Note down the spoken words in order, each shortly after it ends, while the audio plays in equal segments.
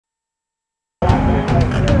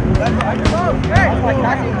Good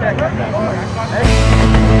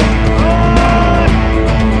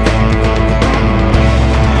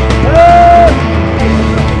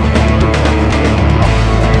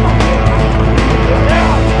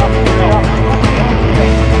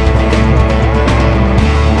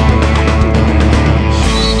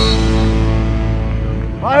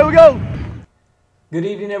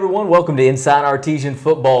evening, everyone. Welcome to Inside Artesian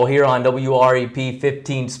Football here on WREP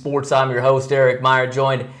 15 Sports. I'm your host, Eric Meyer,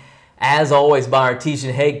 joined, as always, by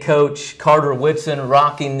Artesian head coach Carter Whitson,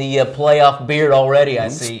 rocking the playoff beard already, I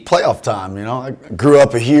see. It's playoff time, you know. I grew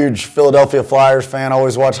up a huge Philadelphia Flyers fan,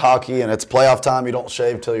 always watch hockey, and it's playoff time. You don't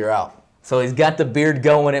shave till you're out. So he's got the beard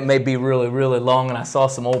going. It may be really, really long, and I saw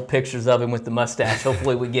some old pictures of him with the mustache.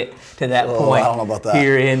 Hopefully we get to that point I don't know about that.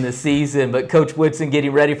 Here in the season. But Coach Whitson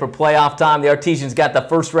getting ready for playoff time. The Artesians got the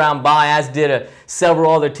first-round bye, as did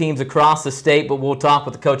several other teams across the state, but we'll talk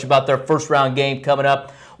with the coach about their first-round game coming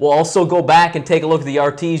up. We'll also go back and take a look at the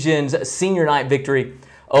Artesians' senior night victory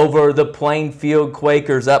over the Plainfield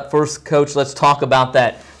Quakers. Up first, Coach, let's talk about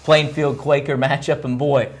that Plainfield Quaker matchup, and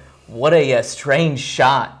boy, what a strange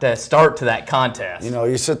shot to start to that contest. You know,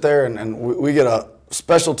 you sit there and we get a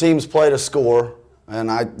special teams play to score, and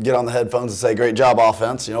I get on the headphones and say, great job,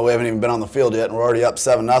 offense. You know, we haven't even been on the field yet, and we're already up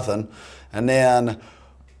 7-0. And then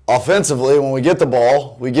offensively, when we get the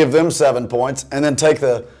ball, we give them 7 points and then take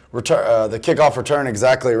the kickoff return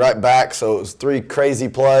exactly right back. So it was 3 crazy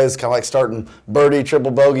plays, kind of like starting birdie,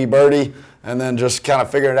 triple bogey, birdie, and then just kind of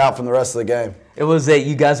figuring it out from the rest of the game. It was that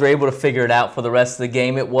you guys were able to figure it out for the rest of the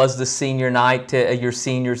game. It was the senior night, your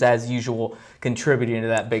seniors, as usual, contributing to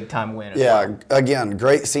that big-time win. Yeah, again,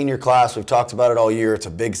 great senior class. We've talked about it all year. It's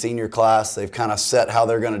a big senior class. They've kind of set how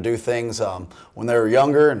they're going to do things when they were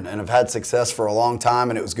younger and have had success for a long time,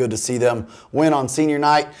 and it was good to see them win on senior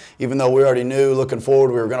night, even though we already knew looking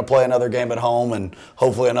forward we were going to play another game at home and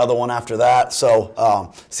hopefully another one after that.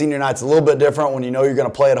 So senior night's a little bit different when you know you're going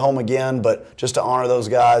to play at home again, but just to honor those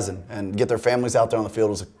guys and get their families out there on the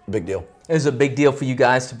field was a big deal. It was a big deal for you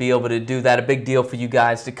guys to be able to do that, a big deal for you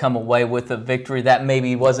guys to come away with a victory. That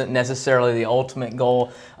maybe wasn't necessarily the ultimate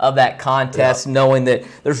goal of that contest, knowing that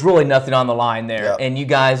there's really nothing on the line there, and you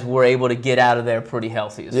guys were able to get out of there pretty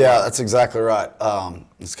healthy as well. Yeah, that's exactly right.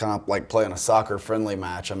 It's kind of like playing a soccer-friendly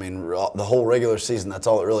match. I mean, the whole regular season, that's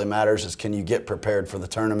all that really matters is can you get prepared for the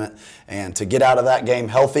tournament. And to get out of that game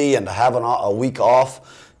healthy and to have a week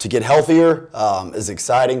off to get healthier is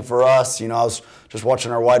exciting for us. You know, I was just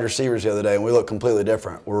watching our wide receivers the other day, and we look completely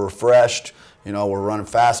different. We're refreshed. You know, we're running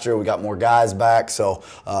faster. We got more guys back. So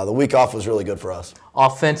the week off was really good for us.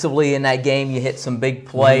 Offensively in that game, you hit some big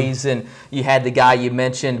plays, and you had the guy you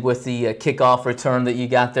mentioned with the kickoff return that you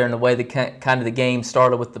got there, and the way the kind of the game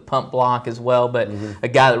started with the pump block as well. But a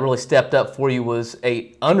guy that really stepped up for you was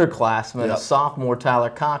a underclassman, a sophomore, Tyler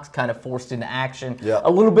Cox, kind of forced into action a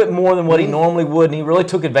little bit more than what he normally would, and he really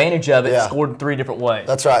took advantage of it and scored in 3 different ways.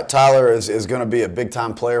 That's right. Tyler is going to be a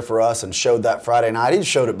big-time player for us and showed that Friday night. He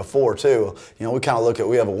showed it before, too. You know, we kind of look at,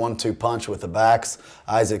 we have a 1-2 punch with the backs.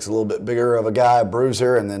 Isaac's a little bit bigger of a guy,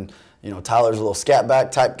 bruiser, and then, you know, Tyler's a little scat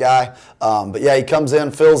back type guy. But yeah, he comes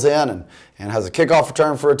in, fills in, and has a kickoff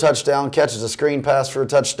return for a touchdown, catches a screen pass for a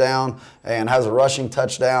touchdown, and has a rushing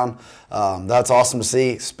touchdown. That's awesome to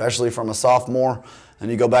see, especially from a sophomore.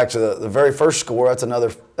 And you go back to the very first score,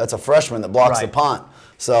 that's a freshman that blocks the punt.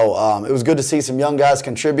 So it was good to see some young guys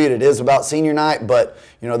contribute. It is about senior night, but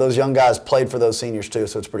you know those young guys played for those seniors too,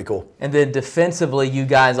 so it's pretty cool. And then defensively, you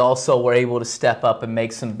guys also were able to step up and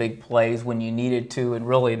make some big plays when you needed to, and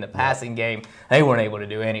really in the passing game, they weren't able to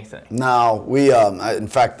do anything. No, we in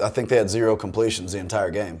fact, I think they had 0 completions the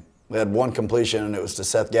entire game. We had 1 completion, and it was to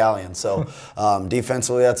Seth Gallion. So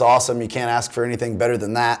defensively, that's awesome. You can't ask for anything better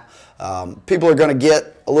than that. People are going to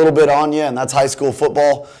get a little bit on you, and that's high school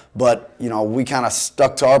football. But, you know, we kind of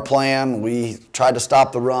stuck to our plan. We tried to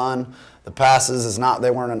stop the run. The passes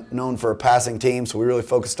they weren't known for a passing team, so we really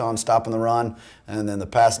focused on stopping the run. And then the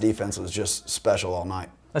pass defense was just special all night.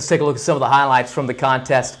 Let's take a look at some of the highlights from the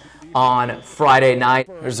contest on Friday night.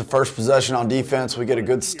 Here's the first possession on defense. We get a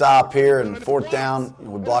good stop here, and 4th down.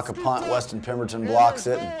 We block a punt. Weston Pemberton blocks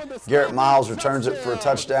it. And Garrett Miles returns it for a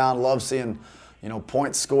touchdown. Love seeing, you know,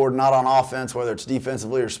 points scored not on offense, whether it's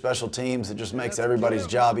defensively or special teams. It just makes everybody's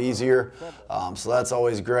job easier. So that's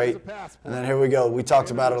always great. And then here we go. We talked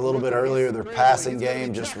about it a little bit earlier. Their passing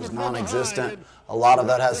game just was non-existent. A lot of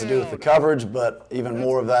that has to do with the coverage, but even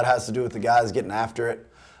more of that has to do with the guys getting after it.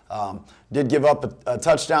 Did give up a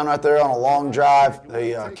touchdown right there on a long drive.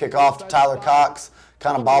 They kick off to Tyler Cox,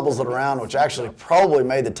 kind of bobbles it around, which actually probably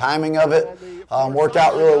made the timing of it work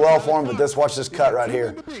out really well for him. But watch this cut right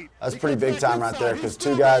here. That's pretty big time right there because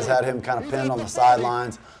 2 guys had him kind of pinned on the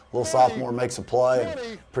sidelines. little sophomore, makes a play.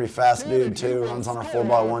 And pretty fast dude too. Runs on our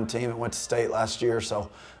 4x1 team and went to state last year. So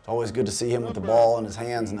it's always good to see him with the ball in his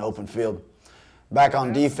hands in the open field. Back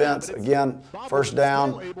on defense, again, first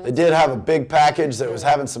down. They did have a big package that was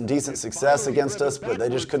having some decent success against us, but they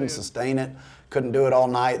just couldn't sustain it. Couldn't do it all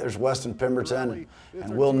night. There's Weston Pemberton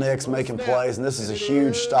and Will Nix making plays, and this is a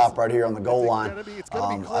huge stop right here on the goal line.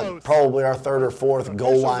 Probably our third or fourth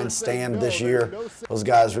goal line stand this year. Those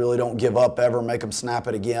guys really don't give up ever, make them snap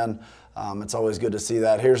it again. It's always good to see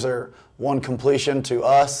that. Here's their one completion to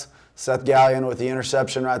us. Seth Gallion with the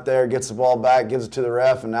interception right there, gets the ball back, gives it to the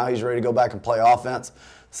ref, and now he's ready to go back and play offense.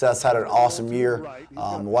 Seth's had an awesome year.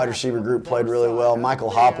 The wide receiver group played really well. Michael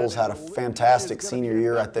Hopples had a fantastic senior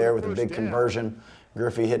year right there with a big conversion.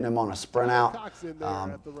 Griffey hitting him on a sprint out.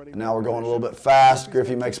 And now we're going a little bit fast.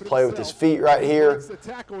 Griffey makes a play with his feet right here.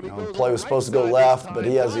 The play was supposed to go left, but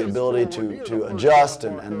he has the ability to adjust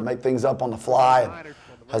and make things up on the fly. And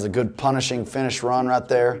has a good punishing finish run right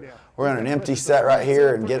there. We're in an empty set right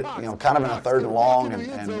here and get, kind of in a 3rd and long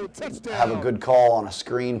and have a good call on a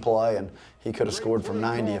screen play. And he could have scored from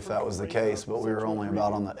 90 if that was the case, but we were only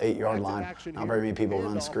about on the 8-yard line. Not very many people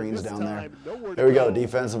run screens down there. There we go.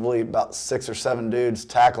 Defensively, about 6 or 7 dudes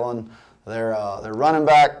tackling their running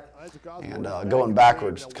back and going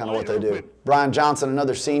backwards. It's kind of what they do. Brian Johnson,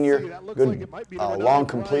 another senior, good long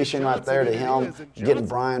completion right there to him. Getting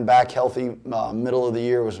Brian back healthy middle of the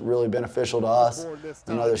year was really beneficial to us.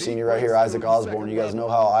 Another senior right here, Isaac Osborne. You guys know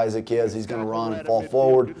how Isaac is. He's going to run and fall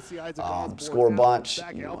forward, score a bunch.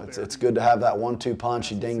 It's good to have that 1-2 punch.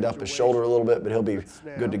 He dinged up his shoulder a little bit, but he'll be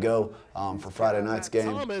good to go for Friday night's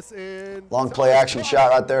game. Long play action shot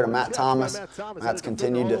right there to Matt Thomas. Matt's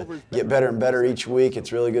continued to get better and better each week.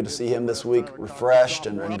 It's really good to see him this week refreshed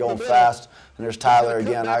and going fast. And there's Tyler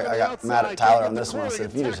again. I got mad at Tyler on this one. I said,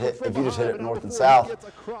 if you just hit it north and south,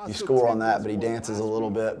 you score on that. But he dances a little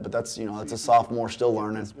bit. But that's that's a sophomore still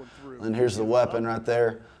learning. And here's the weapon right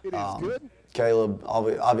there. Caleb,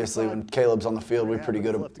 obviously, when Caleb's on the field, we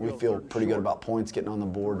feel pretty good about points getting on the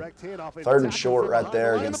board. 3rd and short right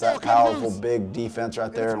there against that powerful, big defense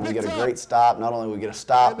right there, and we get a great stop. Not only do we get a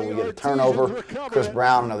stop, but we get a turnover. Chris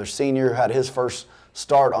Brown, another senior, had his first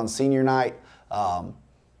start on senior night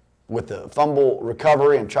with the fumble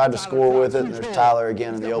recovery and tried to score with it. And there's Tyler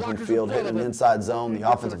again in the open field hitting an inside zone. The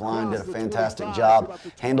offensive line did a fantastic job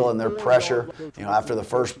handling their pressure. After the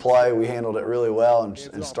first play, we handled it really well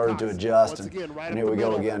and started to adjust. And here we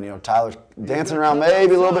go again. Tyler's dancing around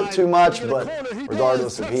maybe a little bit too much, but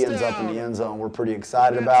regardless if he ends up in the end zone, we're pretty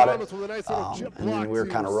excited about it. And then we're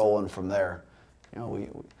kind of rolling from there.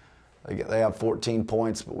 They have 14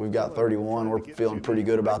 points, but we've got 31. We're feeling pretty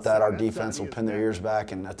good about that. Our defense will pin their ears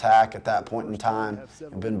back and attack at that point in time.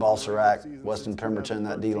 And Ben Balsarac, Weston Pemberton,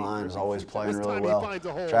 that D-line is always playing really well.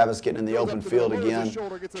 Travis getting in the open field again.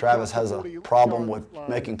 Travis has a problem with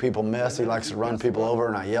making people miss. He likes to run people over,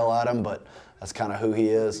 and I yell at him, but that's kind of who he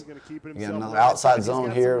is. Again, another outside zone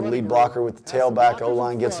here. Lead blocker with the tailback.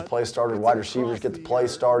 O-line gets the play started. Wide receivers get the play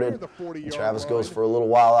started. And Travis goes for a little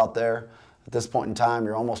while out there. At this point in time,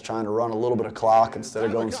 you're almost trying to run a little bit of clock instead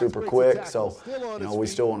of going super quick. So, we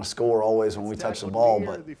still want to score always when we touch the ball,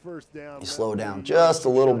 but you slow down just a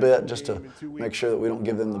little bit just to make sure that we don't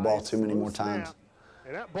give them the ball too many more times.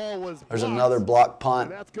 There's another block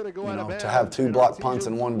punt. To have 2 block punts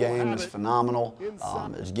in one game is phenomenal.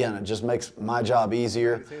 Again, it just makes my job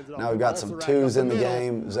easier. Now we've got some 2s in the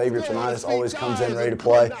game. Xavier Tonitis always comes in ready to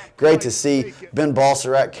play. Great to see Ben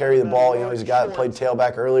Balsarac carry the ball. He's a guy that played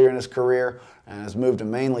tailback earlier in his career and has moved to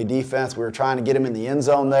mainly defense. We were trying to get him in the end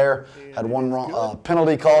zone there. Had one wrong,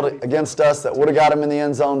 penalty called against us that would have got him in the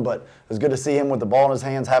end zone, but it was good to see him with the ball in his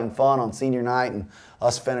hands having fun on senior night and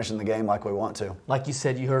us finishing the game like we want to. Like you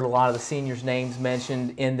said, you heard a lot of the seniors' names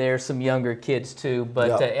mentioned in there, some younger kids too,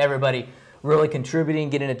 but everybody really contributing,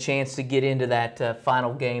 getting a chance to get into that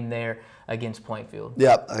final game there against Plainfield.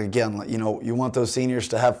 Yep. Again, you want those seniors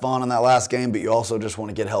to have fun in that last game, but you also just want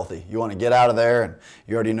to get healthy. You want to get out of there, and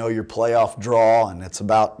you already know your playoff draw, and it's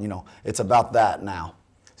about, it's about that now.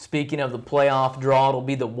 Speaking of the playoff draw, it'll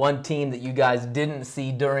be the one team that you guys didn't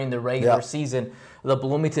see during the regular season. The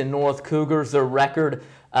Bloomington North Cougars, their record,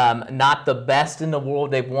 not the best in the world.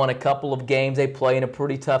 They've won a couple of games. They play in a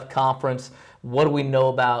pretty tough conference. What do we know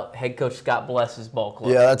about head coach Scott Bless's ball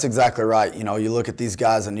club? Yeah, that's exactly right. You look at these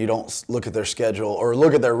guys and you don't look at their schedule or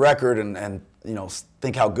look at their record and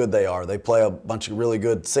think how good they are. They play a bunch of really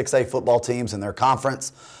good 6A football teams in their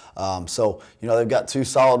conference. So they've got 2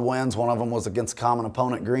 solid wins. One of them was against a common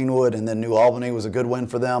opponent, Greenwood, and then New Albany was a good win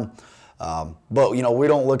for them. But, you know, we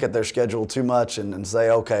don't look at their schedule too much and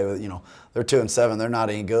say, okay, you know, they're 2-7, they're not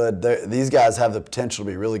any good. These guys have the potential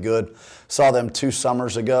to be really good. Saw them 2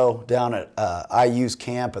 summers ago down at IU's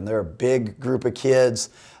camp, and they're a big group of kids.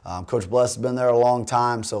 Coach Bless has been there a long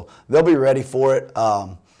time, so they'll be ready for it.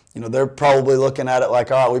 You know, they're probably looking at it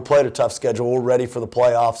like, all right, we played a tough schedule, we're ready for the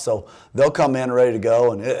playoffs, so they'll come in ready to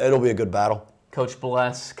go, and it'll be a good battle. Coach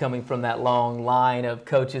Bless, coming from that long line of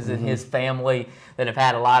coaches in his family that have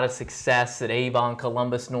had a lot of success at Avon,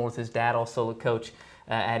 Columbus North. His dad also a coach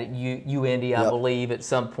at UIndy, I believe, at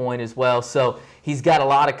some point as well. So he's got a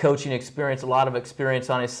lot of coaching experience, a lot of experience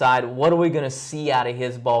on his side. What are we going to see out of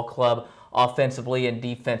his ball club offensively and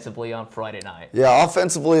defensively on Friday night? Yeah,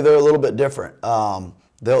 offensively they're a little bit different.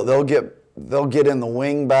 They'll get in the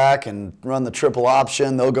wing back and run the triple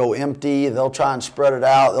option. They'll go empty. They'll try and spread it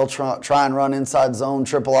out. They'll try and run inside zone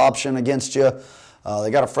triple option against you.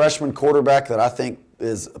 They got a freshman quarterback that I think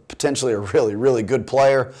is potentially a really, really good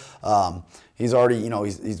player. He's already, you know,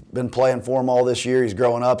 he's been playing for them all this year. He's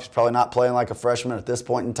growing up. He's probably not playing like a freshman at this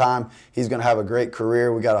point in time. He's going to have a great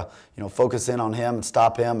career. We got to, you know, focus in on him and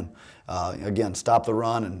stop him, and again, stop the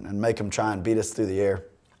run and make him try and beat us through the air.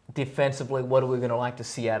 Defensively, what are we going to like to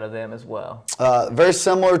see out of them as well? Very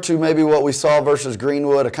similar to maybe what we saw versus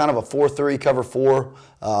Greenwood, a kind of a 4-3 cover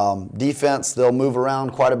 4 defense. They'll move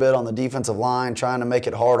around quite a bit on the defensive line, trying to make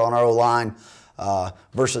it hard on our O-line.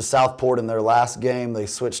 Versus Southport in their last game, they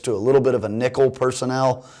switched to a little bit of a nickel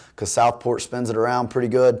personnel because Southport spins it around pretty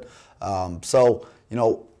good. So, you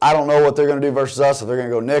know, I don't know what they're going to do versus us. If they're going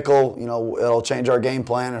to go nickel, you know, it'll change our game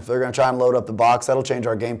plan. If they're going to try and load up the box, that'll change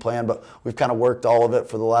our game plan. But we've kind of worked all of it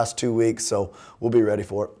for the last 2 weeks, so we'll be ready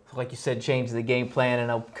for it. Like you said, change the game plan. I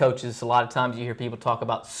know coaches, a lot of times you hear people talk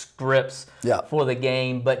about scripts for the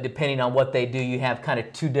game, but depending on what they do, you have kind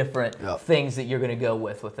of 2 different things that you're going to go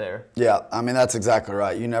with there. Yeah, I mean, that's exactly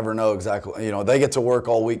right. You never know exactly. You know, they get to work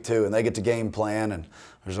all week too, and they get to game plan. And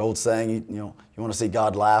there's an old saying, you want to see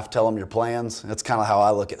God laugh, tell them your plans. That's kind of how I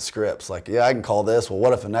look at scripts. Like, yeah, I can call this. Well,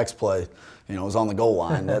 what if the next play, you know, is on the goal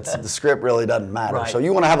line? That's the script really doesn't matter. Right. So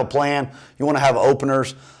you want to have a plan. You want to have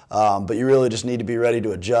openers. But you really just need to be ready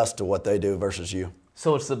to adjust to what they do versus you.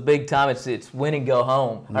 So it's the big time. It's win and go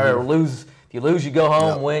home, or lose. If you lose, you go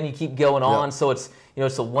home. Win, you keep going on. So it's, you know,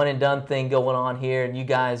 it's a one and done thing going on here. And you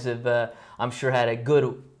guys have, I'm sure, had a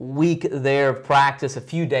good week there of practice, a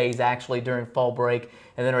few days actually during fall break,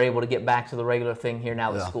 and then are able to get back to the regular thing here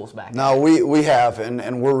now that school's back. No, we have,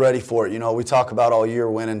 and we're ready for it. You know, we talk about all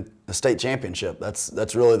year winning the state championship.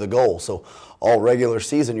 That's really the goal. So all regular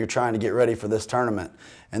season, you're trying to get ready for this tournament.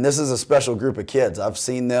 And this is a special group of kids. I've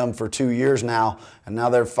seen them for 2 years now, and now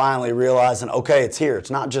they're finally realizing, okay, it's here. It's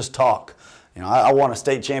not just talk. You know, I won a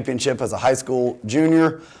state championship as a high school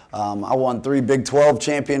junior. I won 3 Big 12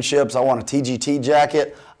 championships. I won a TGT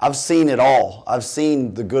jacket. I've seen it all. I've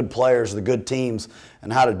seen the good players, the good teams,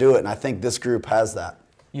 and how to do it, and I think this group has that.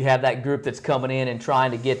 You have that group that's coming in and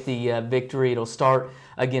trying to get the victory. It'll start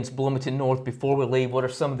against Bloomington North. Before we leave, what are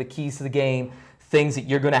some of the keys to the game, things that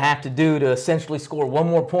you're going to have to do to essentially score 1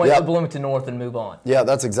 more point for Bloomington North and move on? Yeah,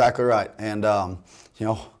 that's exactly right. And, you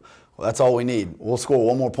know, that's all we need. We'll score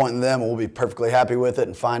 1 more point than them, and we'll be perfectly happy with it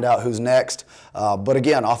and find out who's next. But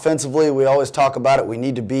again, offensively, we always talk about it. We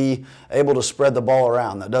need to be able to spread the ball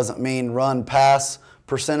around. That doesn't mean run, pass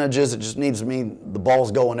percentages. It just needs to mean the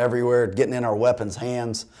ball's going everywhere, getting in our weapons'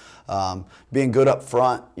 hands, being good up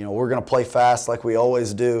front. You know, we're going to play fast like we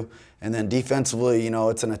always do. And then defensively, you know,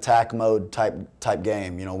 it's an attack mode type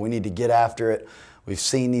game. You know, we need to get after it. We've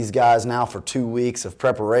seen these guys now for 2 weeks of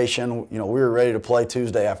preparation. You know, we were ready to play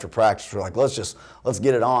Tuesday after practice. We're like, let's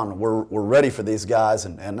get it on. We're ready for these guys,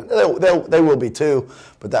 and they will be too.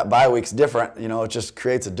 But that bye week's different. You know, it just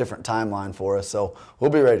creates a different timeline for us. So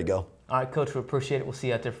we'll be ready to go. All right, Coach, we appreciate it. We'll see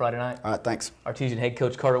you out there Friday night. All right, thanks. Artesian head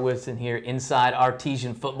coach Carter Whitson here inside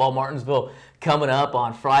Artesian football. Martinsville coming up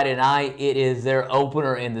on Friday night. It is their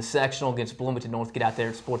opener in the sectional against Bloomington North. Get out there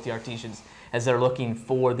and support the Artesians as they're looking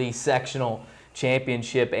for the sectional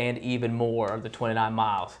championship and even more of the 29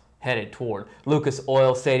 miles headed toward Lucas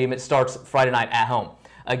Oil Stadium. It starts Friday night at home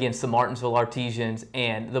against the Martinsville Artesians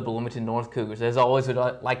and the Bloomington North Cougars. As always, we'd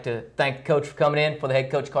like to thank the coach for coming in, for the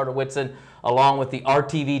head coach Carter Whitson, along with the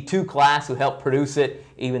RTV2 class who helped produce it,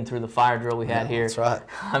 even through the fire drill we had here. That's right.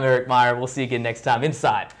 I'm Eric Meyer. We'll see you again next time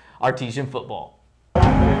inside Artesian football.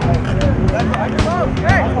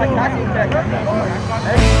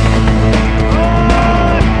 Hey!